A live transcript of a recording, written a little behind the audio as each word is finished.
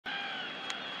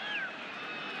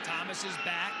Thomas is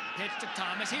back. Pitch to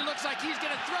Thomas. He looks like he's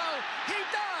going to throw. He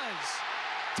does!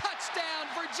 Touchdown,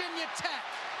 Virginia Tech.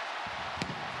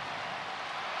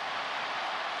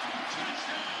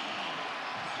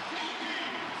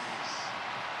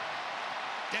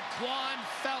 Daquan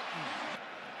Felton.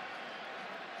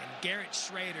 And Garrett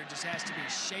Schrader just has to be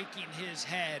shaking his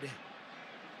head.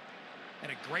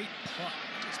 And a great punt.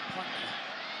 Just punt.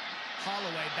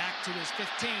 Holloway back to his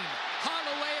 15.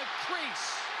 Holloway a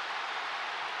crease.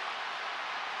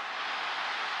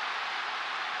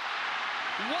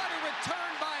 What a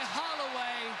return by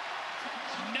Holloway.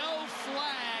 No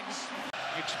flags.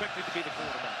 Expected to be the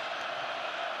quarterback.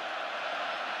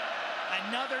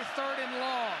 Another 3rd and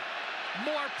long.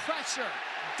 More pressure.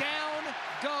 Down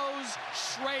goes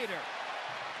Schrader.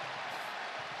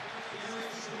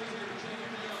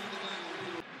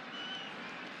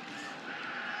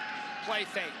 Play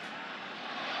fake.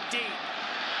 Deep.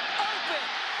 Open.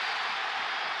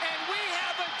 And we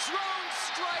have a drone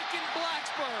strike in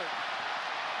Blacksburg.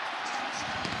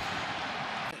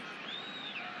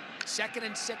 2nd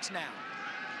and 6 now.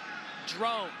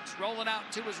 Drones rolling out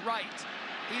to his right.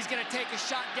 He's going to take a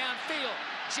shot downfield.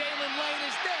 Jalen Lane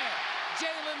is there.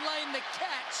 Jalen Lane the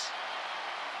catch.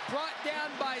 Brought down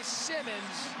by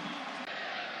Simmons.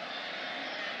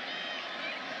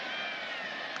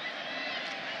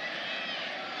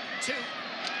 Tootin.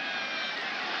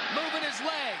 Moving his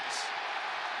legs.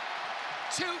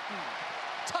 Tootin.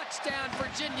 Touchdown,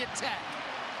 Virginia Tech.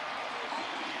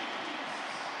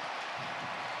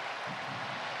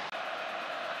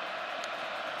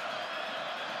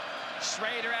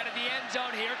 Schrader out of the end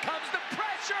zone. Here comes the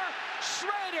pressure.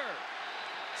 Schrader.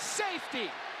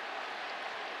 Safety.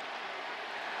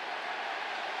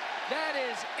 That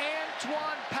is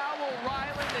Antoine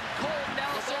Powell-Ryland and Cole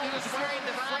Nelson, who's wearing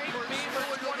the Frank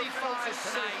Beaver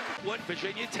 25 tonight. What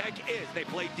Virginia Tech is, they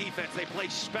play defense, they play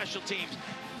special teams,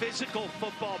 physical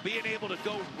football, being able to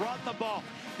go run the ball,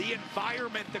 the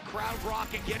environment, the crowd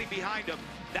rocking, getting behind them.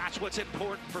 That's what's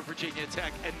important for Virginia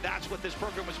Tech, and that's what this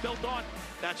program was built on.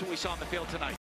 That's what we saw on the field tonight.